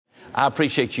I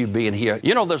appreciate you being here.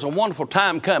 You know, there's a wonderful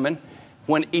time coming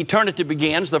when eternity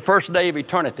begins, the first day of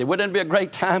eternity. Wouldn't it be a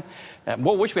great time?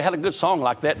 Boy, wish we had a good song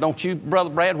like that, don't you, Brother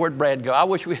Brad? Where'd Brad go?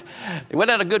 Wouldn't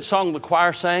that a good song the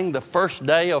choir sang, the first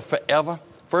day of forever,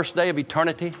 first day of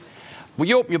eternity? Will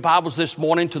you open your Bibles this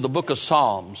morning to the book of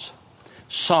Psalms?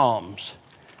 Psalms.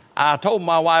 I told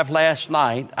my wife last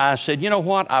night, I said, you know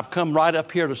what? I've come right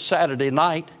up here to Saturday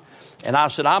night, and I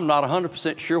said, I'm not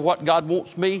 100% sure what God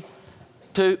wants me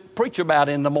to preach about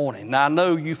in the morning. Now, I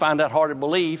know you find that hard to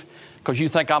believe because you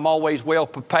think I'm always well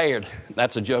prepared.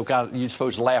 That's a joke. You're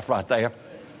supposed to laugh right there.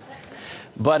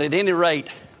 But at any rate,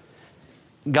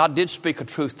 God did speak a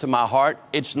truth to my heart.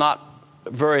 It's not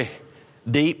very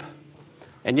deep,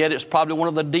 and yet it's probably one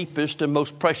of the deepest and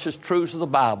most precious truths of the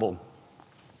Bible.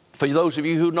 For those of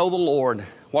you who know the Lord,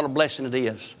 what a blessing it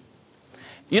is.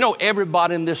 You know,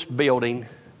 everybody in this building,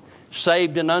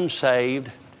 saved and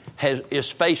unsaved, is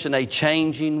facing a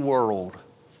changing world.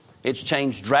 It's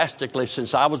changed drastically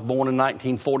since I was born in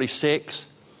 1946,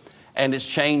 and it's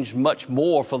changed much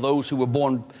more for those who were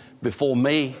born before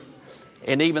me.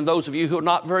 And even those of you who are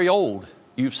not very old,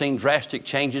 you've seen drastic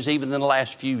changes even in the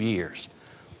last few years.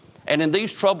 And in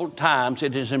these troubled times,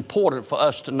 it is important for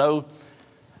us to know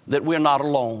that we're not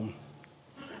alone,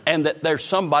 and that there's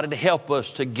somebody to help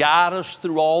us, to guide us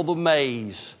through all the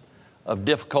maze of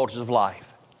difficulties of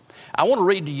life. I want to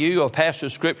read to you a passage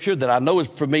of Scripture that I know is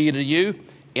familiar to you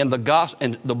in the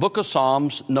book of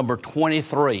Psalms, number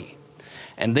 23.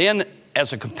 And then,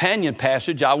 as a companion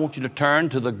passage, I want you to turn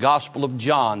to the Gospel of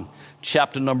John,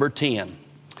 chapter number 10.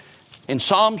 In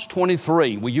Psalms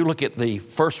 23, will you look at the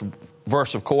first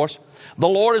verse, of course? The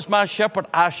Lord is my shepherd,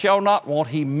 I shall not want.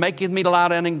 He maketh me to lie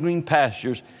down in green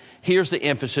pastures. Here's the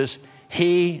emphasis.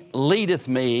 He leadeth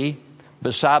me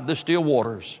beside the still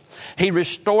waters. He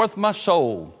restoreth my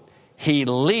soul. He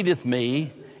leadeth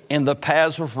me in the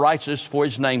paths of righteousness for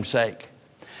his name's sake.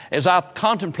 As I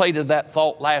contemplated that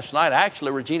thought last night,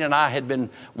 actually, Regina and I had been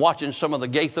watching some of the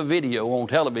Gaither video on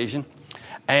television,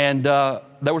 and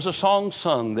there was a song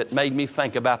sung that made me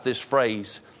think about this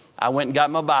phrase. I went and got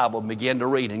my Bible and began to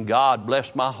read, and God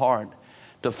blessed my heart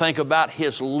to think about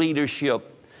his leadership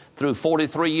through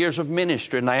 43 years of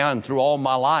ministry now and through all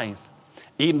my life.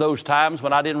 Even those times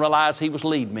when I didn't realize he was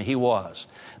leading me, he was.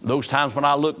 Those times when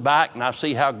I look back and I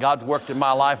see how God's worked in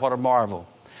my life, what a marvel.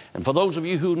 And for those of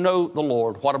you who know the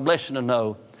Lord, what a blessing to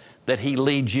know that he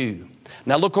leads you.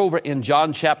 Now look over in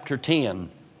John chapter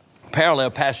 10, parallel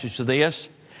passage to this.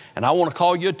 And I want to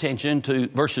call your attention to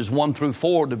verses 1 through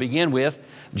 4 to begin with.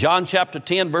 John chapter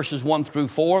 10, verses 1 through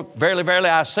 4. Verily, verily,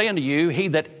 I say unto you, he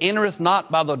that entereth not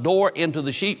by the door into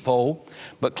the sheepfold,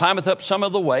 but climbeth up some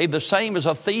other way, the same is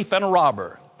a thief and a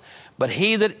robber. But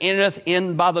he that entereth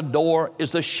in by the door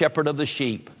is the shepherd of the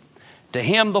sheep. To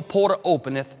him the porter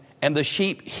openeth, and the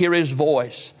sheep hear his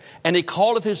voice. And he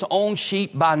calleth his own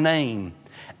sheep by name,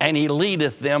 and he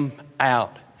leadeth them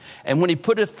out. And when he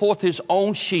putteth forth his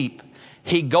own sheep,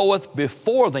 he goeth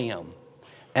before them,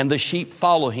 and the sheep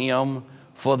follow him,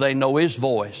 for they know his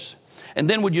voice. And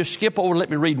then would you skip over,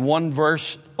 let me read one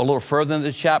verse a little further in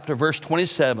the chapter, verse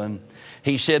 27.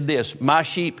 He said this, my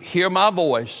sheep hear my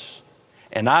voice,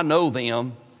 and I know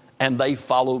them, and they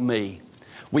follow me.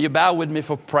 Will you bow with me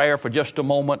for prayer for just a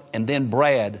moment? And then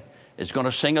Brad is going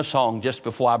to sing a song just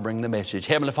before I bring the message.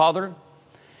 Heavenly Father,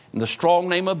 in the strong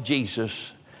name of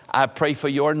Jesus, I pray for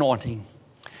your anointing.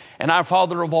 And our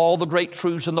Father, of all the great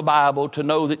truths in the Bible, to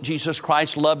know that Jesus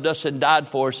Christ loved us and died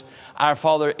for us, our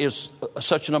Father, is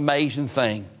such an amazing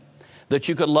thing. That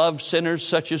you could love sinners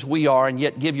such as we are and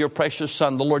yet give your precious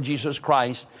Son, the Lord Jesus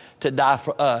Christ, to die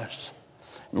for us.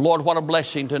 Lord, what a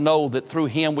blessing to know that through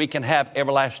him we can have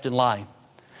everlasting life.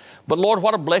 But Lord,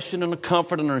 what a blessing and a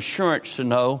comfort and an assurance to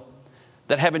know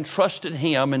that having trusted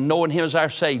him and knowing him as our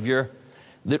Savior,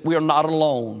 that we are not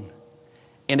alone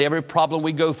in every problem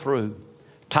we go through.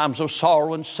 Times of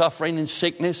sorrow and suffering and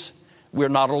sickness, we're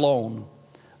not alone.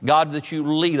 God, that you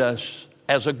lead us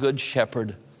as a good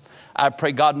shepherd. I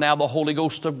pray, God, now the Holy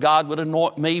Ghost of God would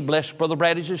anoint me, bless Brother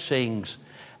Brad as he sings,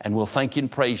 and we'll thank you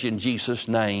and praise you in Jesus'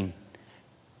 name.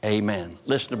 Amen.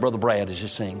 Listen to Brother Brad as he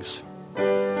sings.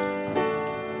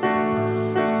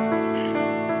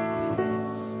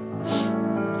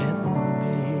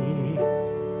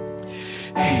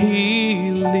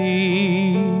 He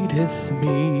leadeth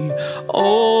me,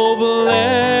 O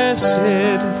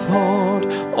blessed thought,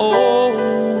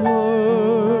 O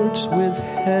words with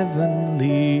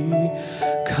heavenly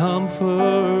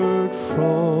comfort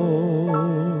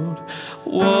fraught.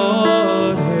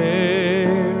 Whate'er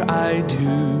I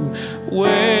do,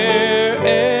 where'er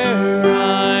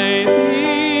I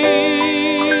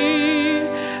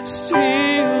be,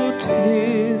 still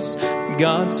 'tis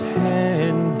God's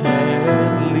hand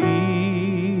that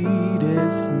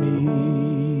leadeth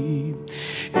me.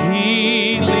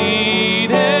 He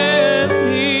leadeth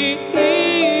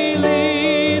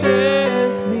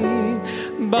me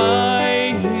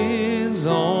by his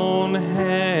own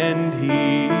hand.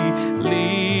 He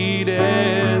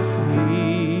leadeth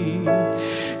me.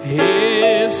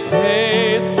 His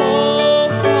faithful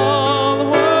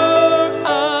follower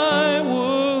I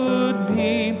would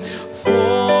be,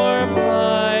 for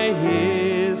by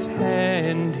his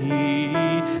hand he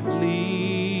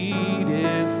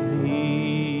leadeth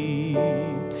me.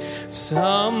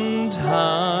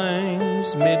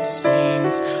 Sometimes mid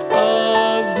scenes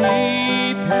of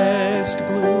deepest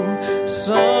gloom,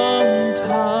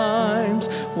 sometimes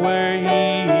where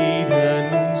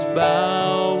Eden's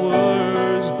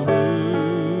bowers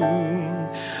bloom,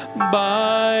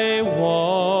 by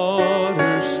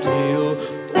water still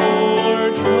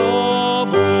or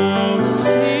troubled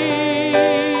sea,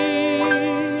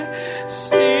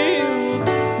 still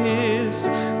 'tis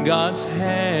God's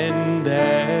hand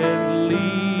that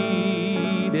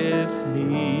leadeth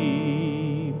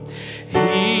me.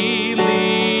 He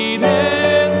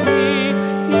leadeth me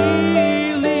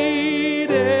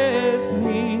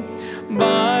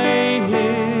by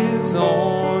his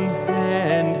own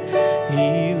hand.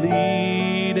 He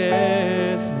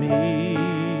leadeth me.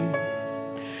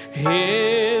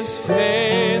 His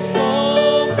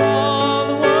faithful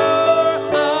follower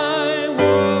I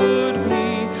would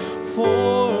be,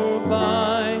 for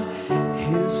by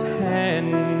his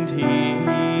hand he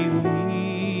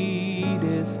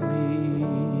leadeth me.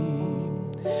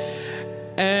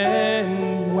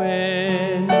 And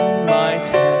when my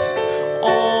task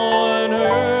on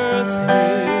earth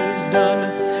is done,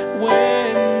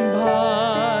 when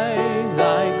by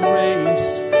thy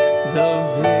grace the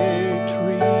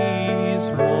victory's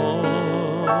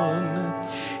won,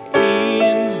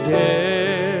 e'en's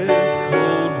death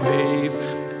cold wave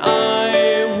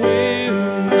I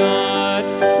will not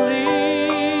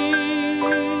flee,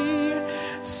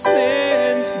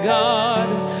 since God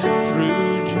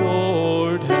through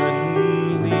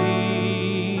Jordan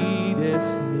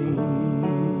leadeth me.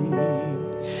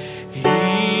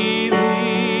 He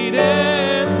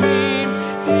leadeth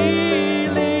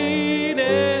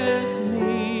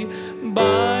me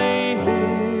by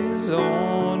his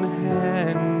own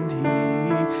hand.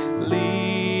 He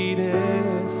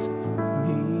leadeth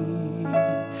me.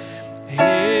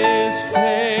 His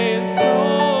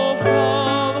faithful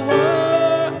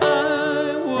follower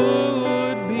I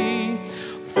would be,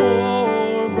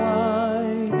 for by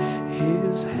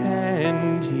his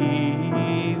hand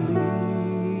he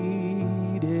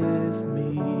leadeth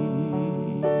me.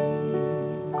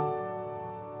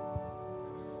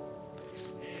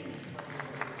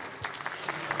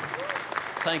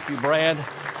 Thank you, Brad.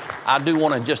 I do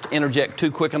want to just interject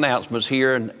two quick announcements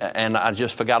here, and I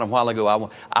just forgot them a while ago.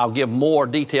 I'll give more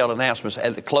detailed announcements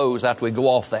at the close after we go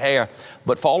off the air.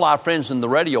 But for all our friends in the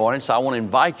radio audience, I want to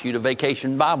invite you to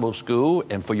Vacation Bible School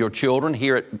and for your children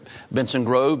here at Benson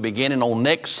Grove beginning on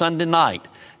next Sunday night.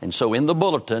 And so in the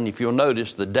bulletin, if you'll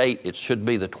notice the date, it should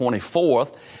be the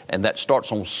 24th, and that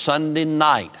starts on Sunday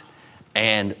night.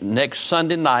 And next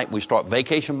Sunday night, we start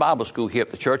Vacation Bible School here at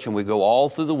the church, and we go all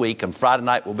through the week. And Friday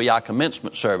night will be our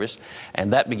commencement service,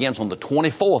 and that begins on the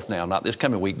 24th now, not this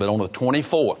coming week, but on the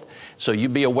 24th. So you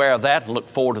be aware of that and look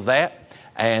forward to that.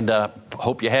 And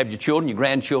hope you have your children, your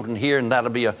grandchildren here, and that'll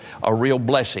be a real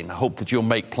blessing. I hope that you'll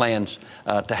make plans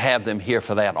to have them here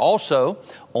for that. Also,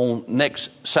 on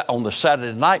the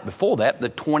Saturday night before that, the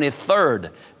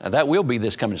 23rd. Now, that will be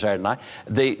this coming Saturday night.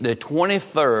 The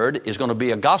 23rd is going to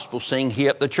be a gospel sing here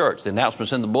at the church. The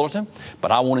announcement's in the bulletin.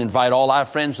 But I want to invite all our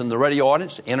friends in the radio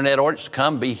audience, internet audience, to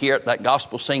come be here at that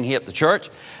gospel sing here at the church.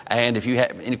 And if you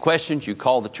have any questions, you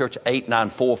call the church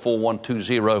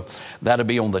 894-4120. That'll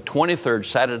be on the 23rd,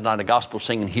 Saturday night, a gospel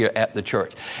singing here at the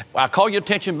church. I call your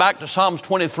attention back to Psalms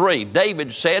 23.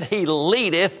 David said, He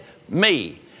leadeth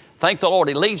me. Thank the Lord.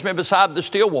 He leads me beside the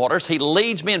still waters. He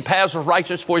leads me in paths of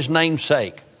righteousness for his name's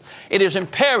sake. It is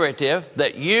imperative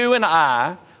that you and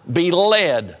I be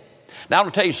led. Now, I'm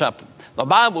going to tell you something. The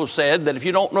Bible said that if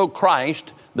you don't know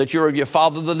Christ, that you're of your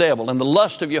father the devil, and the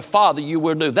lust of your father you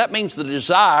will do. That means the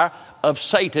desire of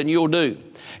Satan you'll do.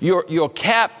 You're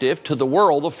captive to the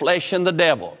world, the flesh, and the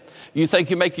devil. You think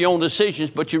you make your own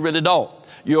decisions, but you really don't.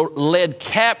 You're led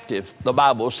captive, the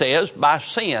Bible says, by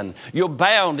sin. You're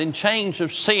bound in chains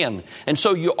of sin. And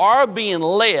so you are being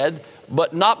led,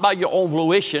 but not by your own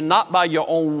volition, not by your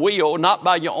own will, not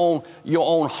by your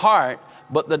own heart,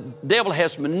 but the devil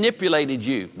has manipulated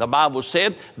you. The Bible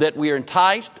said that we are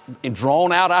enticed and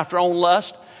drawn out after our own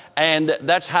lust, And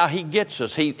that's how he gets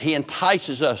us. He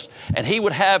entices us. And he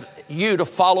would have you to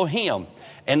follow him.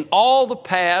 And all the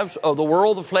paths of the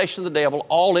world, the flesh, and the devil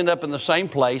all end up in the same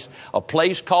place, a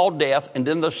place called death, and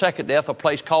then the second death, a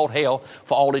place called hell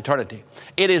for all eternity.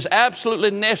 It is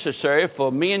absolutely necessary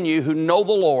for me and you who know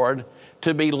the Lord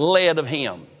to be led of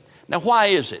him. Now, why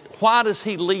is it? Why does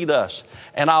he lead us?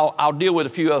 And I'll deal with a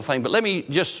few other things, but let me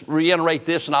just reiterate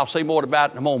this, and I'll say more about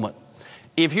it in a moment.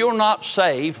 If you're not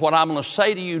saved, what I'm going to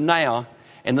say to you now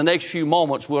in the next few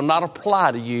moments will not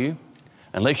apply to you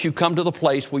unless you come to the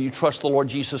place where you trust the Lord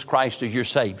Jesus Christ as your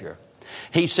Savior.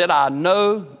 He said, I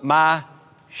know my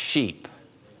sheep.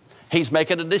 He's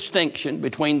making a distinction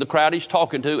between the crowd he's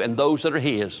talking to and those that are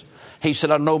his. He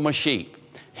said, I know my sheep.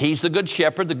 He's the good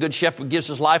shepherd. The good shepherd gives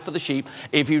his life for the sheep.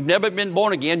 If you've never been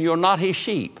born again, you're not his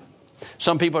sheep.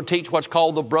 Some people teach what's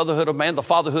called the brotherhood of man, the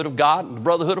fatherhood of God, and the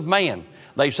brotherhood of man.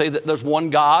 They say that there's one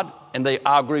God, and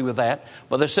I agree with that.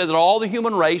 But they say that all the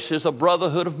human race is a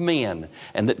brotherhood of men,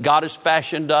 and that God has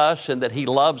fashioned us, and that he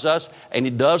loves us, and he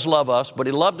does love us. But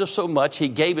he loved us so much, he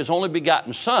gave his only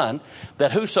begotten Son,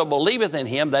 that whoso believeth in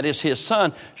him, that is his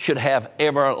Son, should have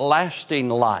everlasting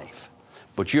life.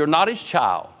 But you're not his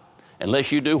child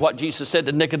unless you do what Jesus said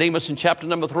to Nicodemus in chapter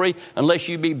number 3, unless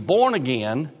you be born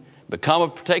again, become a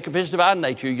partaker of his divine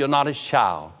nature, you're not his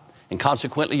child. And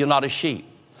consequently, you're not his sheep.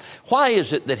 Why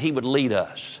is it that he would lead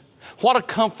us? What a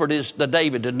comfort is to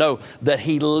David to know that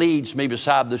he leads me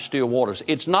beside the still waters.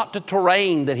 It's not the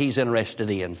terrain that he's interested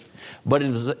in, but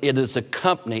it is the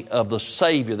company of the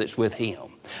Savior that's with him.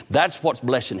 That's what's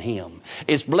blessing him.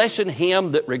 It's blessing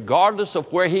him that regardless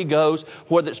of where he goes,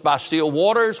 whether it's by still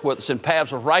waters, whether it's in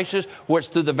paths of righteousness, whether it's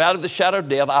through the valley of the shadow of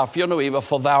death, I'll fear no evil,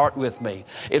 for thou art with me.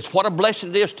 It's what a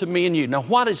blessing it is to me and you. Now,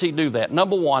 why does he do that?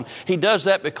 Number one, he does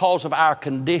that because of our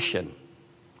condition.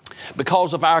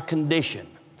 Because of our condition.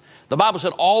 The Bible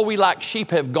said, all we like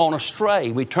sheep have gone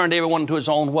astray. We turned everyone to his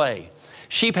own way.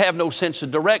 Sheep have no sense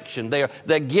of direction.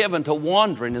 They're given to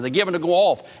wandering, and they're given to go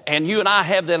off. And you and I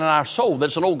have that in our soul.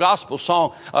 There's an old gospel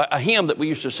song, a hymn that we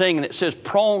used to sing, and it says,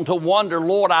 prone to wander,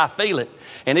 Lord, I feel it.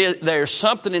 And there's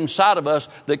something inside of us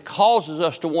that causes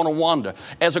us to want to wander.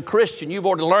 As a Christian, you've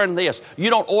already learned this. You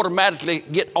don't automatically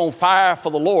get on fire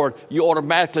for the Lord. You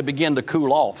automatically begin to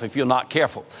cool off if you're not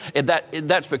careful. And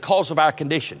that's because of our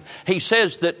condition. He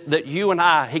says that you and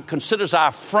I, he considers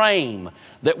our frame,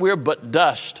 that we're but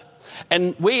dust.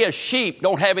 And we as sheep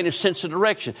don't have any sense of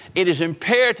direction. It is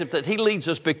imperative that he leads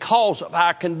us because of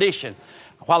our condition.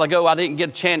 A while ago, I didn't get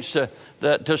a chance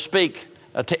to speak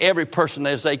to every person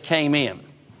as they came in.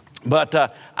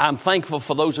 But I'm thankful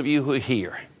for those of you who are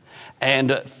here.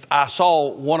 And I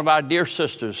saw one of our dear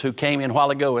sisters who came in a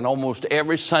while ago, and almost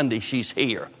every Sunday she's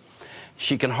here.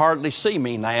 She can hardly see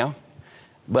me now.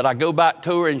 But I go back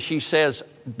to her and she says,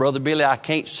 Brother Billy, I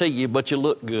can't see you, but you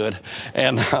look good.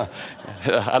 And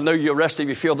I know the rest of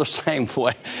you feel the same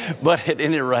way. But at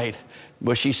any rate,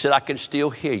 she said, I can still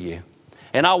hear you.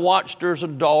 And I watched her as a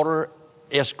daughter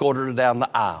escorted her down the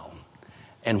aisle.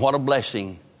 And what a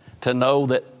blessing to know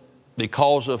that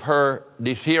because of her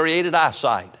deteriorated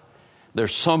eyesight,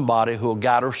 there's somebody who will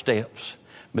guide her steps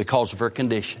because of her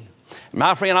condition.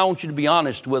 My friend, I want you to be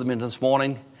honest with me this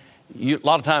morning. A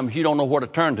lot of times you don't know where to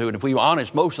turn to. And if we were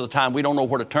honest, most of the time we don't know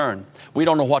where to turn. We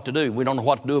don't know what to do. We don't know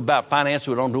what to do about finance.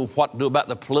 We don't know what to do about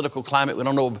the political climate. We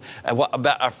don't know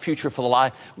about our future for the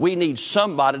life. We need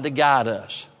somebody to guide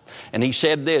us. And he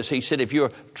said this. He said, if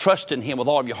you're trusting him with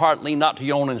all of your heart, lean not to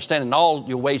your own understanding. In all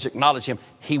your ways acknowledge him.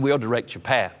 He will direct your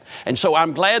path. And so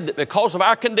I'm glad that because of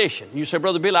our condition, you say,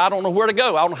 Brother Billy, I don't know where to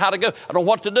go. I don't know how to go. I don't know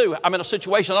what to do. I'm in a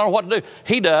situation. I don't know what to do.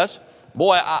 He does.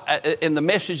 Boy, in the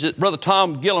message that Brother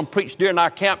Tom Gillum preached during our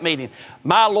camp meeting,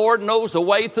 my Lord knows the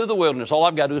way through the wilderness. All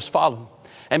I've got to do is follow.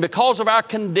 And because of our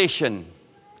condition,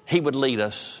 he would lead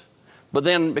us. But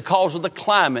then because of the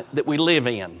climate that we live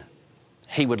in,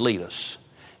 he would lead us.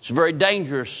 It's a very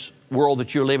dangerous world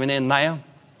that you're living in now.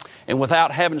 And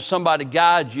without having somebody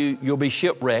guide you, you'll be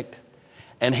shipwrecked.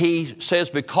 And he says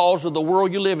because of the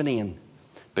world you're living in,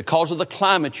 because of the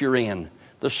climate you're in,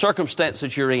 the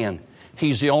circumstances you're in,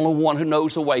 he's the only one who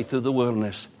knows the way through the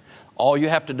wilderness. All you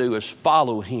have to do is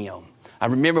follow him. I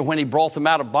remember when he brought them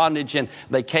out of bondage and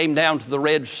they came down to the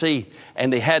Red Sea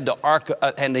and they had the ark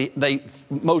and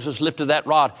Moses lifted that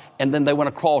rod and then they went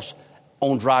across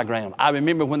on dry ground. I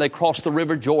remember when they crossed the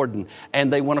River Jordan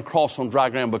and they went across on dry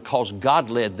ground because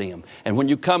God led them. And when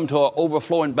you come to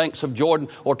overflowing banks of Jordan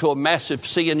or to a massive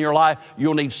sea in your life,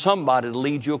 you'll need somebody to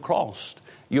lead you across.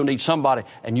 You'll need somebody,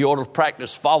 and you ought to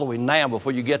practice following now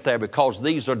before you get there because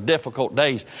these are difficult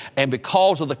days. And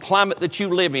because of the climate that you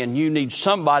live in, you need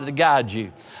somebody to guide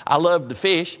you. I love to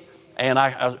fish, And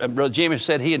Brother Jimmy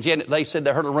said he and Janet, they said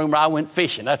they heard a rumor I went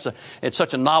fishing. It's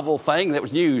such a novel thing that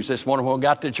was news this morning when we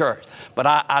got to church. But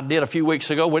I did a few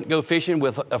weeks ago, went to go fishing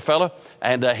with a fella,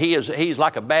 and he's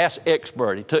like a bass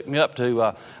expert. He took me up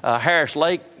to Harris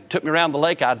Lake, took me around the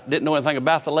lake. I didn't know anything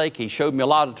about the lake. He showed me a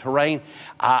lot of the terrain.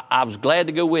 I was glad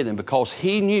to go with him because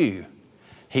he knew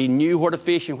where to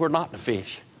fish and where not to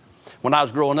fish. When I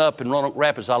was growing up in Roanoke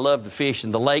Rapids, I loved to fish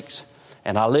in the lakes,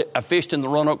 and I fished in the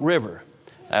Roanoke River.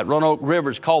 Roanoke River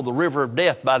is called the River of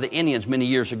Death by the Indians many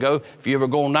years ago. If you ever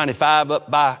go on 95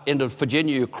 up into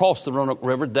Virginia, you cross the Roanoke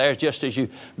River. There's just as you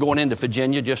going into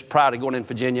Virginia, just prior to going into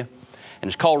Virginia. And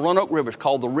it's called Roanoke River. It's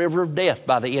called the River of Death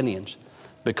by the Indians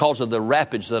because of the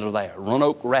rapids that are there,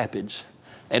 Roanoke Rapids.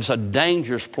 And it's a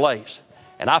dangerous place.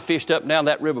 And I fished up and down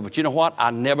that river. But you know what?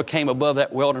 I never came above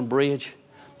that Weldon Bridge.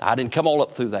 I didn't come all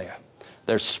up through there.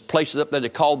 There's places up there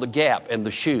that called the Gap and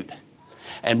the Chute.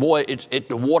 And boy,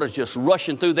 the water's just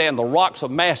rushing through there, and the rocks are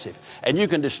massive. And you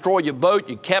can destroy your boat,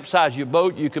 you capsize your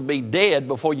boat, you could be dead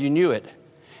before you knew it.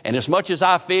 And as much as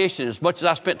I fished and as much as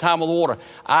I spent time on the water,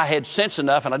 I had sense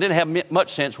enough, and I didn't have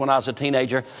much sense when I was a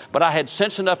teenager, but I had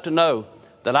sense enough to know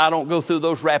that I don't go through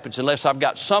those rapids unless I've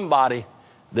got somebody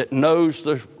that knows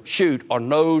the chute or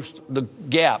knows the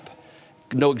gap,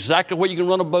 know exactly where you can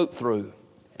run a boat through.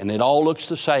 And it all looks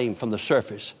the same from the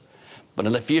surface. But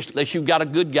unless you've got a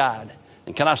good guide,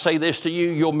 and can I say this to you,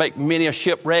 you'll make many a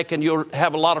shipwreck and you'll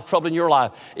have a lot of trouble in your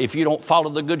life if you don't follow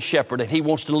the good shepherd. And he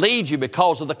wants to lead you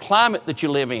because of the climate that you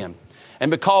live in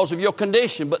and because of your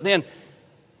condition. But then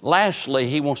lastly,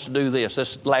 he wants to do this.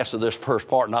 That's the last of this first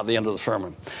part, not the end of the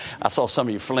sermon. I saw some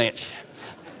of you flinch.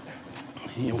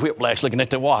 You whiplash looking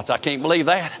at the watch. I can't believe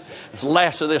that. It's the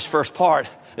last of this first part.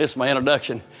 This is my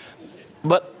introduction.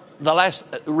 But the last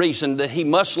reason that he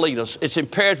must lead us, it's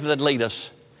imperative that he lead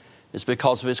us, is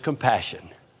because of his compassion.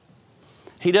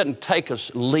 He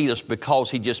doesn't lead us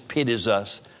because he just pities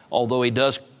us, although he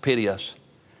does pity us,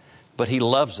 but he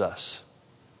loves us.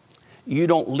 You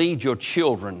don't lead your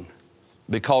children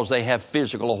because they have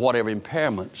physical or whatever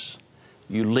impairments.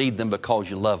 You lead them because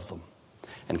you love them.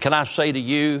 And can I say to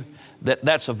you that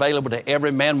that's available to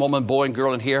every man, woman, boy, and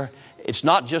girl in here? It's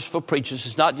not just for preachers.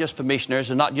 It's not just for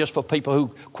missionaries. It's not just for people who,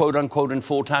 quote unquote, in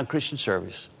full-time Christian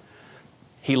service.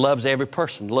 He loves every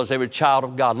person, loves every child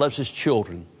of God, loves his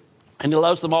children. And he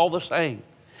loves them all the same.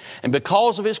 And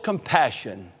because of his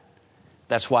compassion,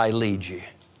 that's why he leads you.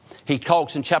 He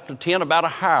talks in chapter 10 about a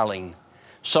hireling,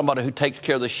 somebody who takes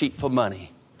care of the sheep for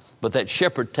money. But that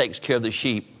shepherd takes care of the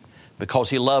sheep because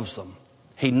he loves them.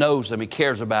 He knows them. He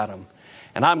cares about them.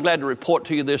 And I'm glad to report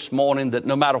to you this morning that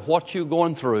no matter what you're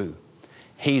going through,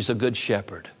 he's a good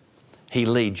shepherd. He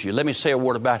leads you. Let me say a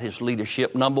word about his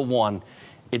leadership. Number one,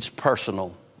 it's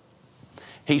personal.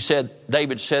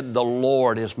 David said, the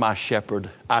Lord is my shepherd,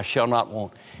 I shall not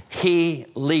want. He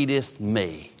leadeth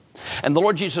me. And the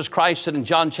Lord Jesus Christ said in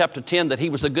John chapter 10 that he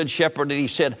was the good shepherd, and he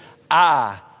said,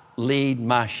 I lead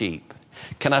my sheep.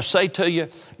 Can I say to you,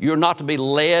 you're not to be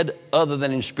led other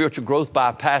than in spiritual growth by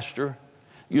a pastor.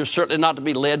 You're certainly not to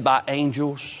be led by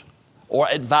angels or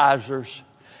advisors.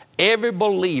 Every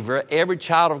believer, every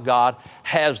child of God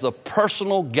has the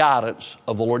personal guidance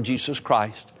of the Lord Jesus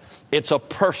Christ. It's a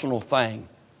personal thing.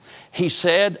 He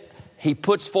said he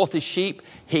puts forth his sheep.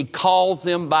 He calls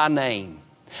them by name.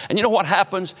 And you know what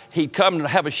happens? He'd come and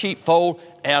have a sheepfold.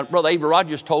 And Brother Avery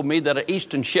Rogers told me that an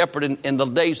eastern shepherd in the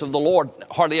days of the Lord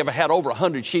hardly ever had over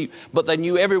 100 sheep. But they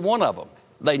knew every one of them.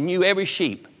 They knew every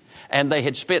sheep. And they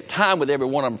had spent time with every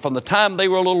one of them. From the time they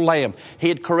were a little lamb, he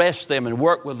had caressed them and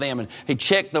worked with them. And he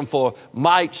checked them for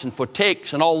mites and for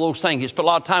ticks and all those things. He spent a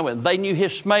lot of time with them. They knew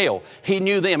his smell. He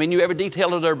knew them. He knew every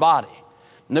detail of their body.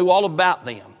 Knew all about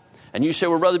them. And you say,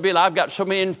 well, Brother Bill, I've got so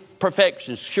many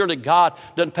imperfections. Surely God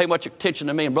doesn't pay much attention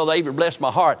to me. And Brother Avery, bless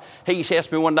my heart, he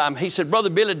asked me one time, he said, Brother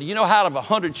Billy, do you know how out of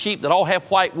 100 sheep that all have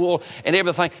white wool and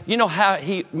everything, you know how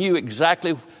he knew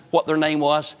exactly what their name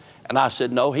was? And I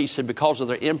said, no. He said, because of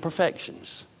their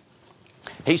imperfections.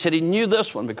 He said he knew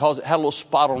this one because it had a little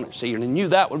spot on its ear. And he knew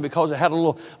that one because it had a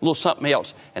little something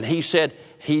else. And he said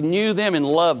he knew them and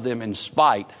loved them in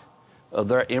spite of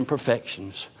their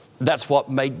imperfections. That's what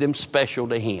made them special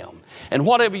to him. And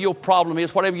whatever your problem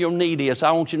is, whatever your need is,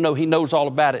 I want you to know he knows all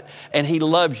about it. And he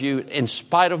loves you in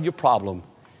spite of your problem.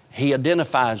 He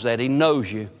identifies that. He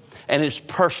knows you. And it's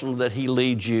personal that he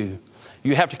leads you.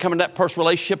 You have to come in that personal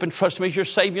relationship and trust him as your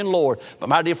Savior and Lord. But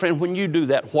my dear friend, when you do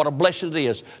that, what a blessing it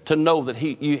is to know that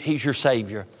he's your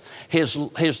Savior. His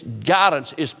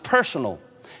guidance is personal.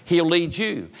 He'll lead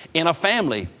you. In a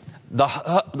family, the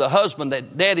husband,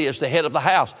 that daddy is the head of the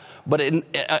house. But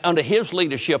under his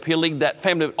leadership, he'll lead that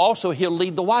family. Also, he'll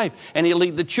lead the wife and he'll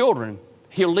lead the children.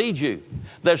 He'll lead you.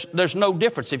 There's no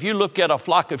difference. If you look at a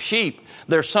flock of sheep,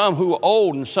 there's some who are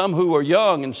old and some who are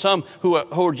young and some who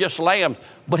are just lambs,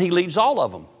 but he leads all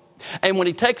of them. And when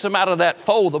he takes them out of that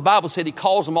fold, the Bible said he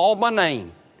calls them all by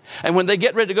name. And when they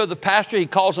get ready to go to the pasture, he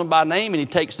calls them by name, and he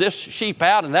takes this sheep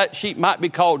out, and that sheep might be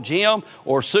called Jim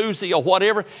or Susie or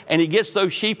whatever, and he gets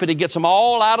those sheep and he gets them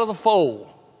all out of the fold.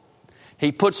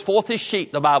 He puts forth his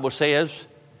sheep, the Bible says,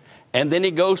 and then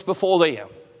he goes before them.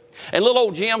 And little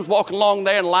old Jim's walking along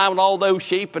there and lining all those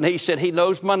sheep, and he said, he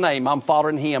knows my name. I'm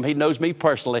following him. He knows me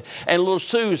personally. And little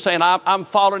Sue's saying, I'm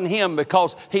following him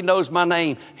because he knows my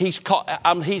name. He's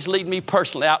leading me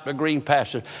personally out to green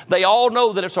pastures. They all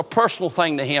know that it's a personal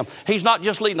thing to him. He's not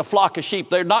just leading a flock of sheep.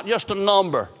 They're not just a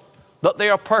number, but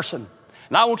they're a person.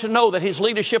 And I want you to know that his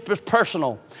leadership is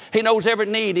personal. He knows every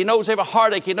need. He knows every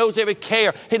heartache. He knows every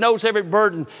care. He knows every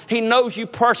burden. He knows you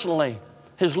personally.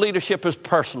 His leadership is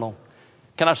personal.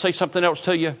 Can I say something else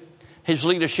to you? His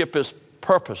leadership is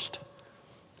purposed.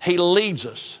 He leads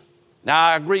us. Now,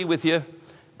 I agree with you.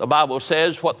 The Bible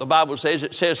says what the Bible says.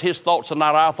 It says his thoughts are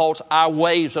not our thoughts. Our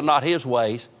ways are not his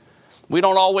ways. We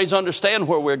don't always understand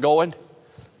where we're going,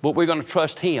 but we're going to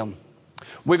trust him.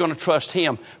 We're going to trust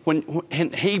him. When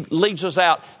he leads us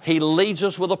out, he leads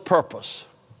us with a purpose.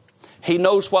 He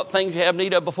knows what things you have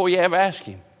need of before you ever ask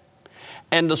him.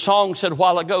 And the song said a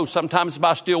while ago, sometimes it's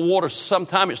by still waters,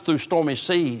 sometimes it's through stormy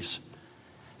seas.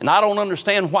 And I don't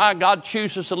understand why God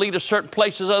chooses to lead us certain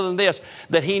places other than this,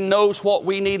 that he knows what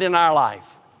we need in our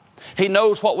life. He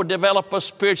knows what would develop us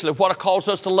spiritually, what will cause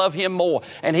us to love him more.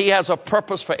 And he has a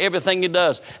purpose for everything he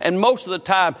does. And most of the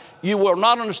time, you will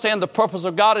not understand the purpose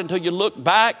of God until you look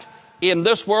back in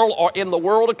this world or in the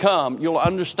world to come. You'll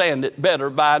understand it better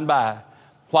by and by,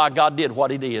 why God did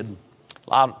what he did.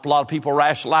 A lot of people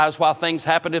rationalize why things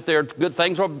happen, if they're good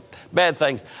things or bad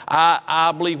things.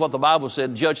 I believe what the Bible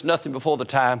said, judge nothing before the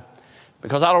time,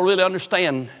 because I don't really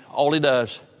understand all he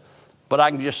does. But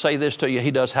I can just say this to you,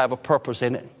 he does have a purpose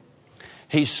in it.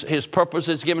 His purpose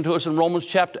is given to us in Romans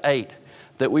chapter 8,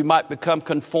 that we might become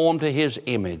conformed to his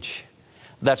image.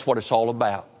 That's what it's all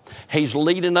about. He's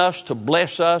leading us to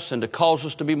bless us and to cause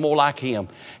us to be more like him.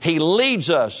 He leads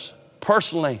us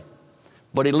personally,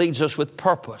 but he leads us with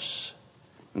purpose.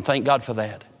 And thank God for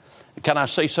that. Can I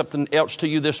say something else to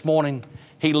you this morning?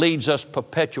 He leads us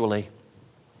perpetually.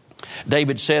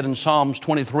 David said in Psalms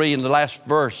 23 in the last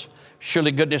verse,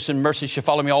 surely goodness and mercy shall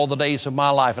follow me all the days of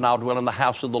my life, and I'll dwell in the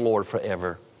house of the Lord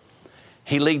forever.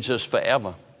 He leads us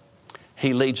forever.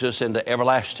 He leads us into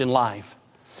everlasting life.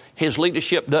 His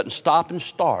leadership doesn't stop and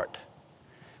start.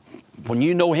 When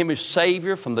you know him as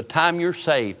Savior, from the time you're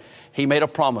saved, he made a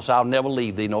promise, I'll never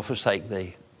leave thee nor forsake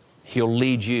thee. He'll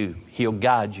lead you. He'll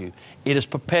guide you. It is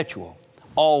perpetual.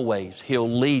 Always, he'll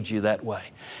lead you that way.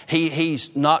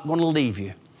 He's not going to leave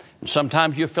you. And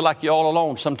sometimes you feel like you're all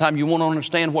alone. Sometimes you won't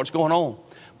understand what's going on.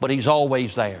 But he's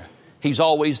always there. He's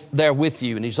always there with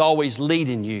you. And he's always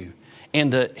leading you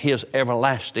into his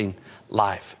everlasting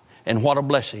life. And what a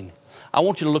blessing. I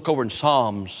want you to look over in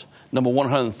Psalms number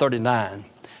 139.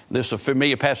 This is a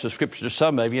familiar passage of Scripture to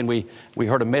some of you, and we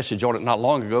heard a message on it not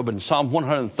long ago. But in Psalm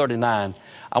 139,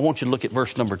 I want you to look at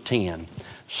verse number 10.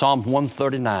 Psalm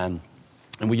 139,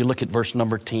 and will you look at verse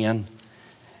number 10?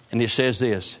 And it says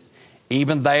this,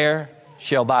 even there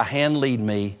shall thy hand lead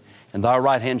me, and thy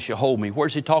right hand shall hold me.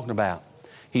 Where's he talking about?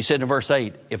 He said in verse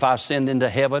 8, if I ascend into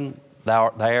heaven, thou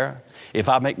art there. If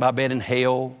I make my bed in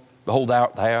hell, behold, thou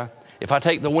art there. If I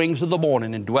take the wings of the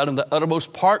morning and dwell in the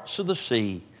uttermost parts of the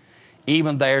sea,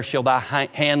 even there shall thy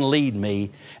hand lead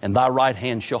me, and thy right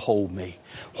hand shall hold me.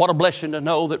 What a blessing to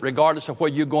know that regardless of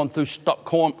whether you're going through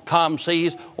calm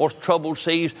seas or troubled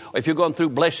seas, or if you're going through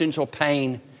blessings or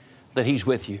pain, that he's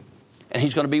with you. And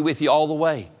he's going to be with you all the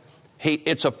way.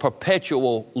 It's a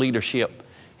perpetual leadership.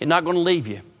 He's not going to leave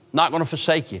you, not going to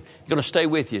forsake you. He's going to stay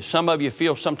with you. Some of you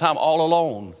feel sometime all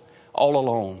alone, all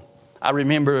alone. I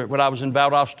remember when I was in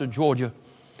Valdosta, Georgia,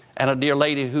 and a dear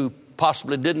lady who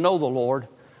possibly didn't know the Lord.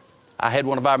 I had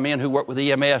one of our men who worked with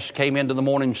EMS came into the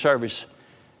morning service,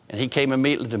 and he came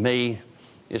immediately to me.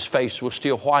 His face was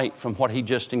still white from what he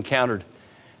just encountered.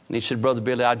 And he said, Brother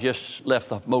Billy, I just left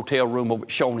the motel room over at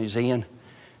Shoney's Inn.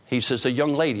 He says, a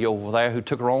young lady over there who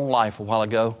took her own life a while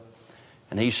ago.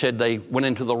 And he said they went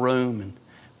into the room, and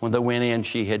when they went in,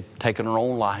 she had taken her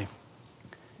own life.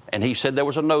 And he said there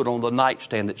was a note on the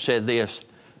nightstand that said this,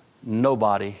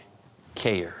 nobody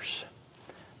cares.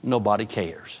 Nobody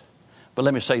cares. But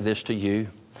let me say this to you.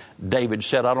 David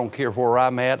said, I don't care where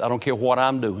I'm at. I don't care what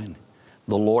I'm doing.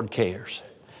 The Lord cares.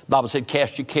 The Bible said,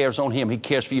 cast your cares on him. He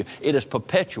cares for you. It is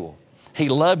perpetual. He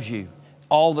loves you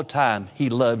all the time. He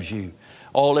loves you.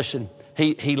 Oh, listen,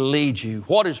 He leads you.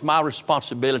 What is my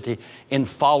responsibility in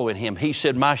following him? He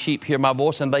said, my sheep hear my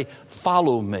voice and they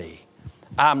follow me.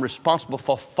 I'm responsible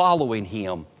for following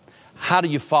him. How do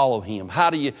you follow him? How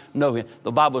do you know him?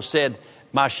 The Bible said,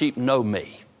 my sheep know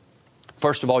me.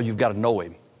 First of all, you've got to know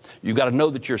him. You've got to know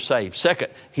that you're saved.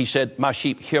 Second, he said, my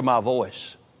sheep hear my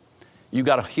voice. You've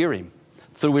got to hear him.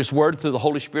 Through his word, through the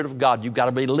Holy Spirit of God, you've got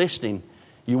to be listening.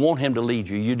 You want him to lead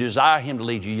you. You desire him to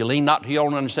lead you. You lean not to your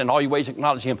own understanding. All your ways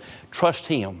acknowledge him. Trust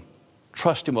him.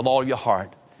 Trust him with all your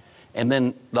heart. And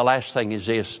then the last thing is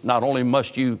this. Not only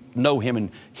must you know him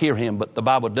and hear him, but the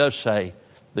Bible does say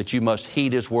that you must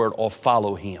heed his word or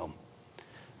follow him.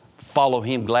 Follow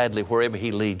him gladly wherever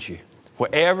he leads you.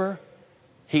 Wherever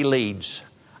he leads,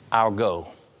 I'll go.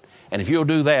 And if you'll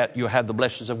do that, you'll have the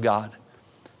blessings of God.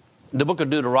 The book of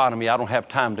Deuteronomy, I don't have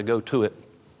time to go to it.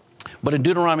 But in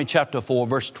Deuteronomy chapter 4,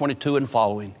 verse 22 and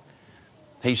following,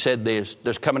 he said this,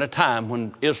 there's coming a time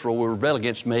when Israel will rebel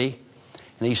against me.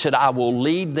 And he said, I will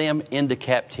lead them into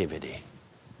captivity.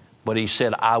 But he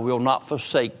said, I will not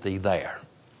forsake thee there.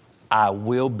 I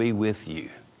will be with you.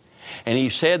 And he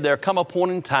said, there come a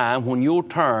point in time when you'll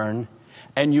turn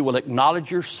and you will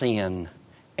acknowledge your sin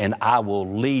and I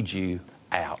will lead you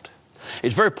out.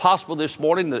 It's very possible this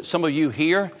morning that some of you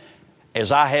here,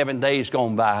 as I have in days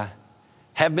gone by,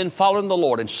 have been following the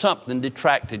Lord and something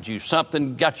detracted you.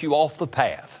 Something got you off the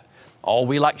path. All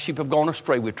we like sheep have gone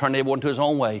astray. We've turned everyone to his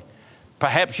own way.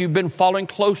 Perhaps you've been following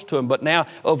close to him, but now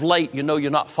of late you know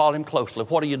you're not following him closely.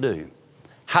 What do?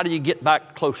 How do you get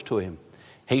back close to him?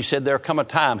 He said, there come a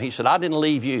time. He said, I didn't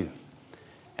leave you.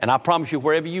 And I promise you,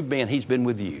 wherever you've been, he's been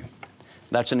with you.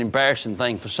 That's an embarrassing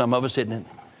thing for some of us, isn't it?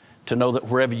 To know that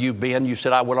wherever you've been, you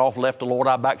said, I went off, left the Lord,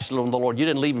 I backslid on the Lord. You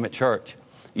didn't leave him at church.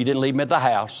 You didn't leave him at the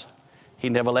house. He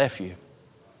never left you.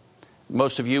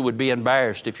 Most of you would be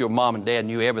embarrassed if your mom and dad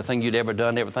knew everything you'd ever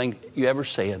done, everything you ever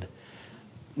said.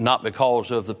 Not because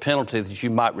of the penalty that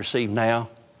you might receive now,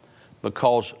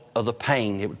 because of the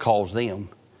pain it would cause them,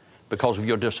 because of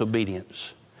your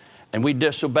disobedience. And we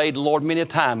disobeyed the Lord many a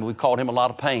time. We caused him a lot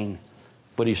of pain.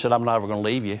 But he said, I'm not ever going to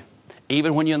leave you.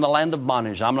 Even when you're in the land of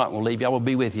bondage, I'm not going to leave you. I will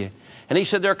be with you. And he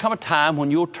said, there'll come a time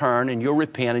when you'll turn and you'll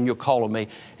repent and you'll call on me.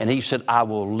 And he said, I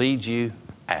will lead you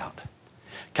out.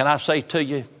 Can I say to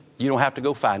you, you don't have to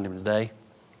go find him today.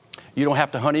 You don't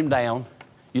have to hunt him down.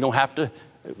 You don't have to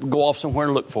go off somewhere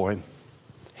and look for him.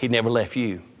 He never left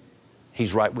you.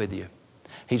 He's right with you.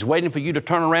 He's waiting for you to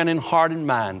turn around in heart and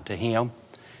mind to him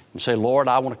and say, Lord,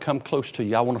 I want to come close to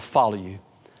you. I want to follow you.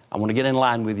 I want to get in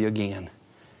line with you again.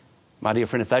 My dear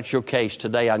friend, if that's your case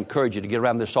today, I encourage you to get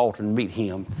around this altar and meet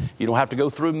him. You don't have to go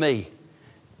through me.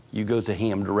 You go to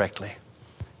him directly.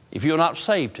 If you're not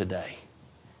saved today,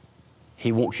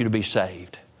 he wants you to be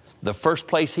saved. The first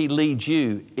place he leads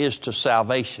you is to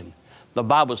salvation. The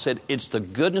Bible said it's the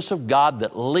goodness of God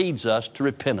that leads us to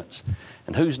repentance.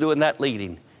 And who's doing that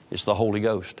leading? It's the Holy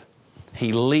Ghost.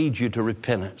 He leads you to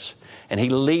repentance. And he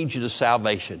leads you to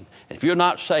salvation. And if you're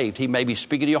not saved, he may be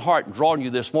speaking to your heart, drawing you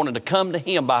this morning to come to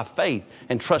him by faith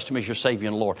and trust him as your Savior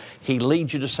and Lord. He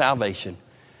leads you to salvation.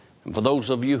 And for those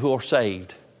of you who are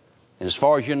saved, and as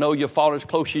far as you know, you're following as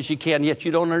close as you can, yet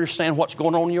you don't understand what's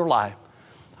going on in your life,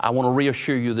 I want to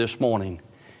reassure you this morning,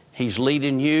 he's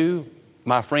leading you,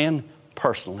 my friend,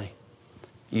 personally.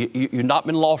 You've not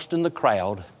been lost in the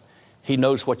crowd. He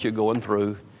knows what you're going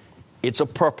through. It's a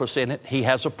purpose in it. He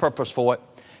has a purpose for it.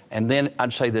 And then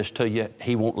I'd say this to you,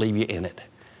 he won't leave you in it.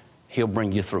 He'll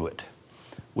bring you through it.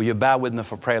 Will you bow with me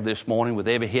for prayer this morning with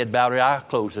every head bowed, every eye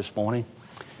closed this morning?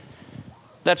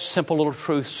 That simple little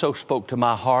truth so spoke to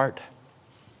my heart.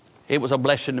 It was a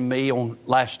blessing to me on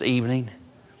last evening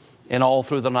and all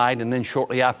through the night. And then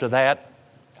shortly after that,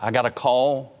 I got a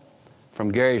call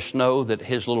from Gary Snow that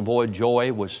his little boy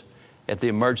Joy was at the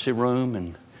emergency room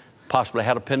and possibly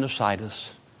had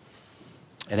appendicitis,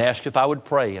 and asked if I would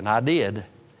pray, and I did.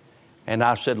 And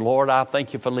I said, Lord, I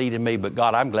thank you for leading me, but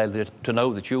God, I'm glad to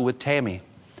know that you're with Tammy.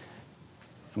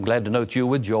 I'm glad to know that you're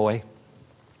with Joy.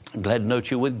 I'm glad to know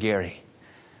that you're with Gary.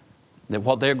 That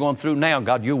what they're going through now,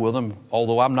 God, you're with them,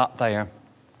 although I'm not there.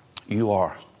 You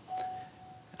are.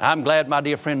 I'm glad, my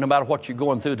dear friend, no matter what you're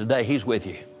going through today, he's with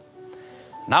you.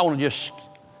 And I want to just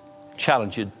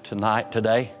challenge you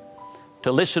today,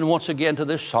 to listen once again to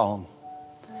this song.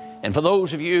 And for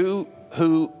those of you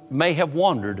who may have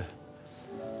wandered,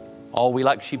 all we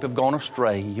like sheep have gone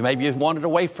astray. You maybe have wandered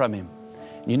away from him.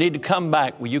 You need to come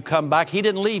back. Will you come back? He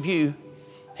didn't leave you.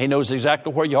 He knows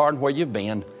exactly where you are and where you've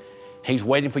been. He's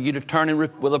waiting for you to turn in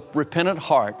with a repentant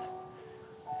heart,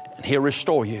 and he'll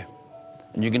restore you.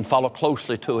 And you can follow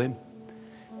closely to him.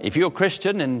 If you're a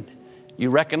Christian and You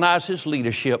recognize His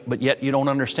leadership, but yet you don't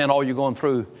understand all you're going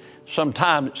through.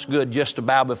 Sometimes it's good just to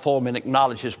bow before Him and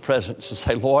acknowledge His presence and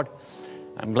say, Lord,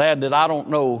 I'm glad that I don't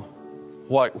know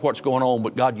what's going on,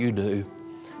 but God, you do.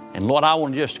 And Lord, I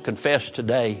want to just confess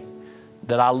today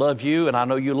that I love you and I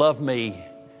know you love me.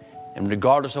 And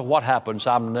regardless of what happens,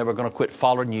 I'm never going to quit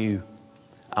following you.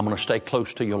 I'm going to stay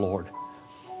close to you, Lord.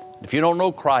 If you don't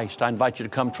know Christ, I invite you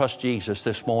to come trust Jesus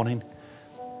this morning.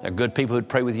 There are good people who'd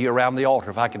pray with you around the altar.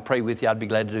 If I could pray with you, I'd be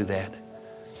glad to do that.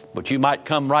 But you might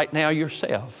come right now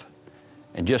yourself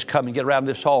and just come and get around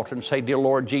this altar and say, Dear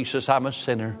Lord Jesus, I'm a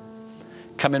sinner.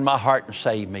 Come in my heart and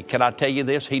save me. Can I tell you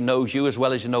this? He knows you as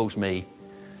well as He knows me.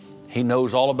 He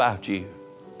knows all about you.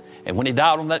 And when He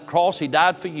died on that cross, He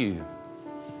died for you.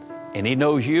 And He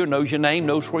knows you, knows your name,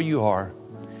 knows where you are.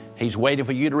 He's waiting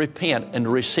for you to repent and to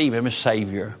receive Him as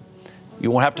Savior.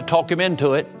 You won't have to talk Him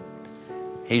into it.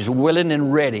 He's willing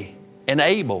and ready and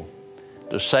able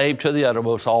to save to the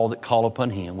uttermost all that call upon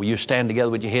Him. Will you stand together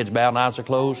with your heads bowed and eyes are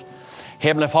closed?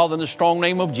 Heavenly Father, in the strong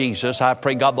name of Jesus, I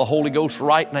pray, God, the Holy Ghost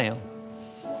right now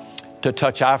to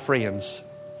touch our friends.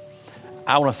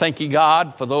 I want to thank you,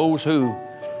 God, for those who,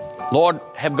 Lord,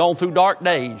 have gone through dark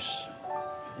days.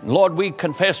 Lord, we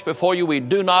confess before you, we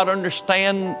do not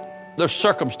understand the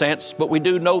circumstance, but we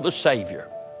do know the Savior.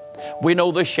 We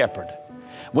know the Shepherd.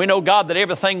 We know, God, that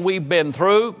everything we've been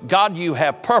through, God, you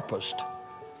have purposed,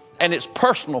 and it's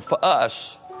personal for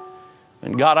us.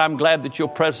 And God, I'm glad that your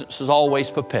presence is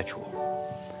always perpetual.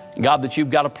 God, that you've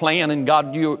got a plan, and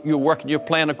God, you're working your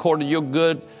plan according to your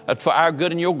good, for our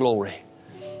good and your glory.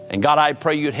 And God, I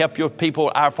pray you'd help your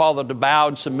people, our Father, to bow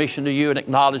in submission to you and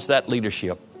acknowledge that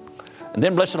leadership. And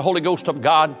then, blessed Holy Ghost of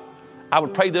God, I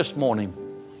would pray this morning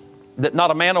that not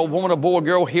a man or woman or boy or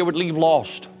girl here would leave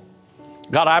lost.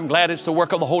 God, I'm glad it's the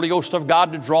work of the Holy Ghost of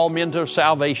God to draw men to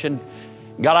salvation.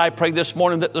 God, I pray this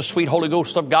morning that the sweet Holy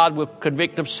Ghost of God will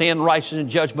convict of sin, righteousness, and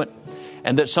judgment,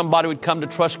 and that somebody would come to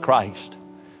trust Christ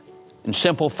in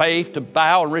simple faith, to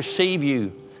bow and receive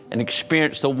you and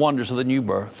experience the wonders of the new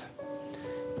birth.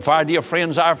 And for our dear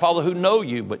friends, our Father, who know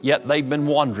you, but yet they've been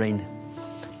wandering.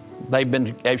 They've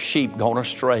been as sheep gone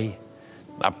astray.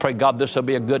 I pray, God, this will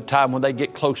be a good time when they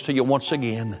get close to you once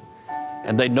again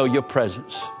and they know your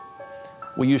presence.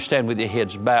 Will you stand with your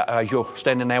heads bowed? As you're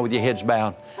standing now with your heads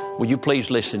bowed, will you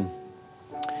please listen?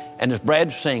 And as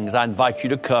Brad sings, I invite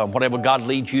you to come. Whatever God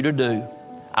leads you to do,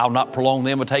 I'll not prolong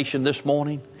the invitation this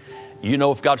morning. You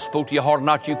know if God spoke to your heart or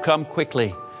not, you come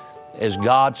quickly as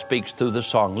God speaks through the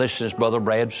song. Listen as Brother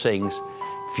Brad sings.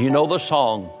 If you know the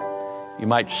song, you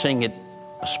might sing it,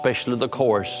 especially the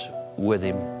chorus, with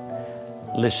him.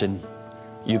 Listen,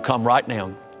 you come right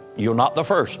now. You're not the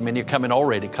first. Many are coming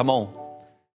already. Come on.